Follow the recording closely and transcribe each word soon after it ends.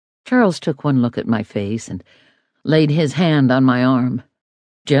Charles took one look at my face and laid his hand on my arm,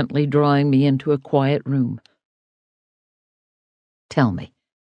 gently drawing me into a quiet room. "Tell me."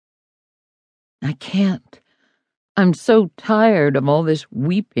 "I can't. I'm so tired of all this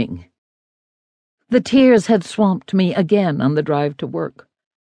weeping." The tears had swamped me again on the drive to work.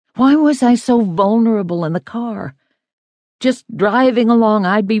 Why was I so vulnerable in the car? Just driving along,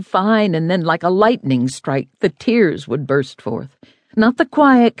 I'd be fine, and then like a lightning strike, the tears would burst forth. Not the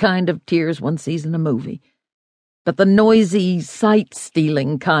quiet kind of tears one sees in a movie, but the noisy,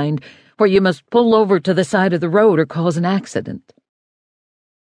 sight-stealing kind where you must pull over to the side of the road or cause an accident.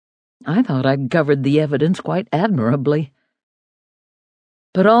 I thought I'd covered the evidence quite admirably.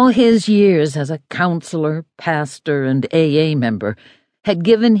 But all his years as a counselor, pastor, and AA member had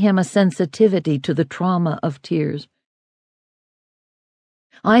given him a sensitivity to the trauma of tears.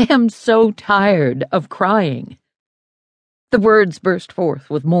 "I am so tired of crying." The words burst forth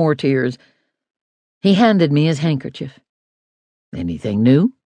with more tears. He handed me his handkerchief. "Anything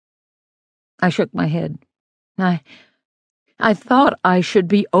new?" I shook my head. I thought I should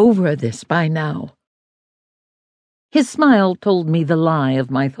be over this by now." His smile told me the lie of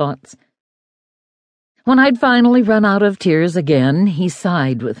my thoughts. When I'd finally run out of tears again, he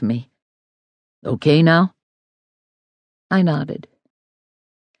sighed with me. "Okay now?" I nodded.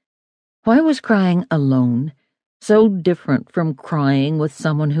 Why was crying alone so different from crying with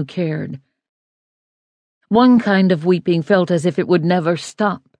someone who cared? One kind of weeping felt as if it would never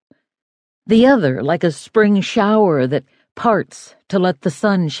stop. The other like a spring shower that parts to let the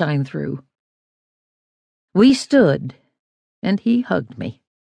sun shine through. We stood, and he hugged me.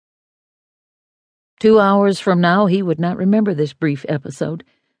 2 hours from now, he would not remember this brief episode,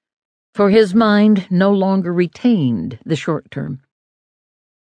 for his mind no longer retained the short term.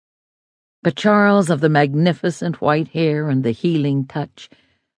 But Charles of the magnificent white hair and the healing touch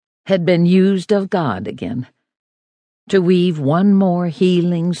had been used of God again, to weave one more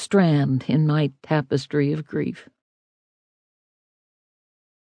healing strand in my tapestry of grief.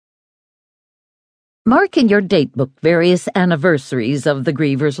 Mark in your datebook various anniversaries of the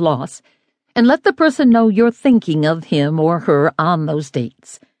griever's loss, and let the person know you're thinking of him or her on those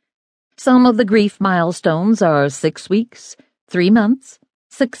dates. Some of the grief milestones are 6 weeks, 3 months,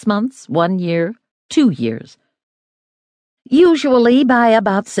 6 months, 1 year, 2 years. Usually by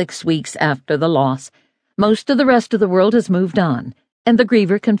about 6 weeks after the loss, most of the rest of the world has moved on, and the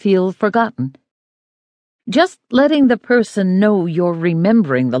griever can feel forgotten. Just letting the person know you're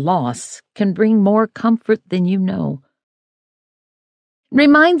remembering the loss can bring more comfort than you know.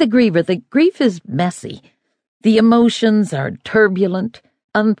 Remind the griever that grief is messy. The emotions are turbulent,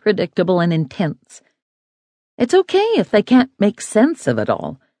 unpredictable, and intense. It's okay if they can't make sense of it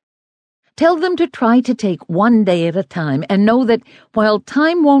all. Tell them to try to take one day at a time and know that while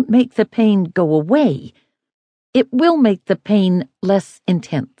time won't make the pain go away, it will make the pain less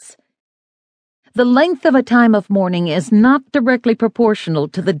intense. The length of a time of mourning is not directly proportional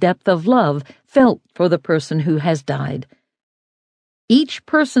to the depth of love felt for the person who has died. Each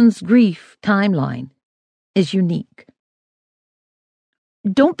person's grief timeline is unique.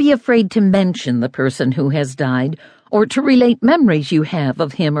 Don't be afraid to mention the person who has died or to relate memories you have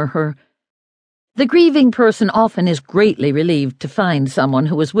of him or her. The grieving person often is greatly relieved to find someone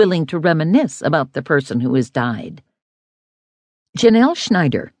who is willing to reminisce about the person who has died. Janelle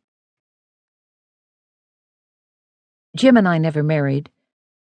Schneider. Jim and I never married,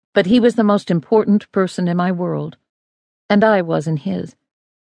 but he was the most important person in my world, and I was in his.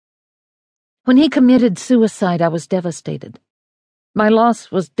 When he committed suicide, I was devastated. My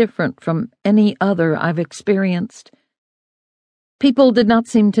loss was different from any other I've experienced. People did not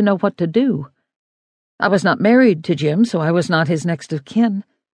seem to know what to do. I was not married to Jim, so I was not his next of kin.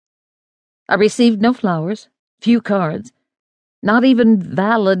 I received no flowers, few cards, not even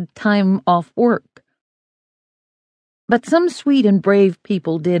valid time off work. But some sweet and brave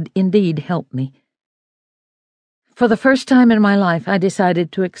people did indeed help me. For the first time in my life, I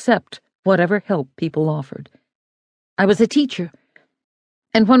decided to accept whatever help people offered. I was a teacher,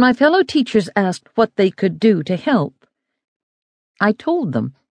 and when my fellow teachers asked what they could do to help, I told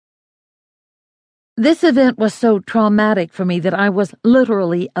them. This event was so traumatic for me that I was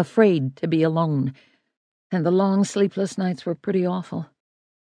literally afraid to be alone, and the long sleepless nights were pretty awful.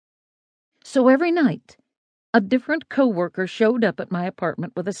 So every night, a different coworker showed up at my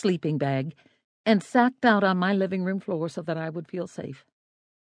apartment with a sleeping bag and sacked out on my living room floor so that I would feel safe.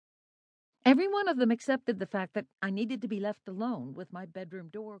 Every one of them accepted the fact that I needed to be left alone with my bedroom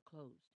door closed.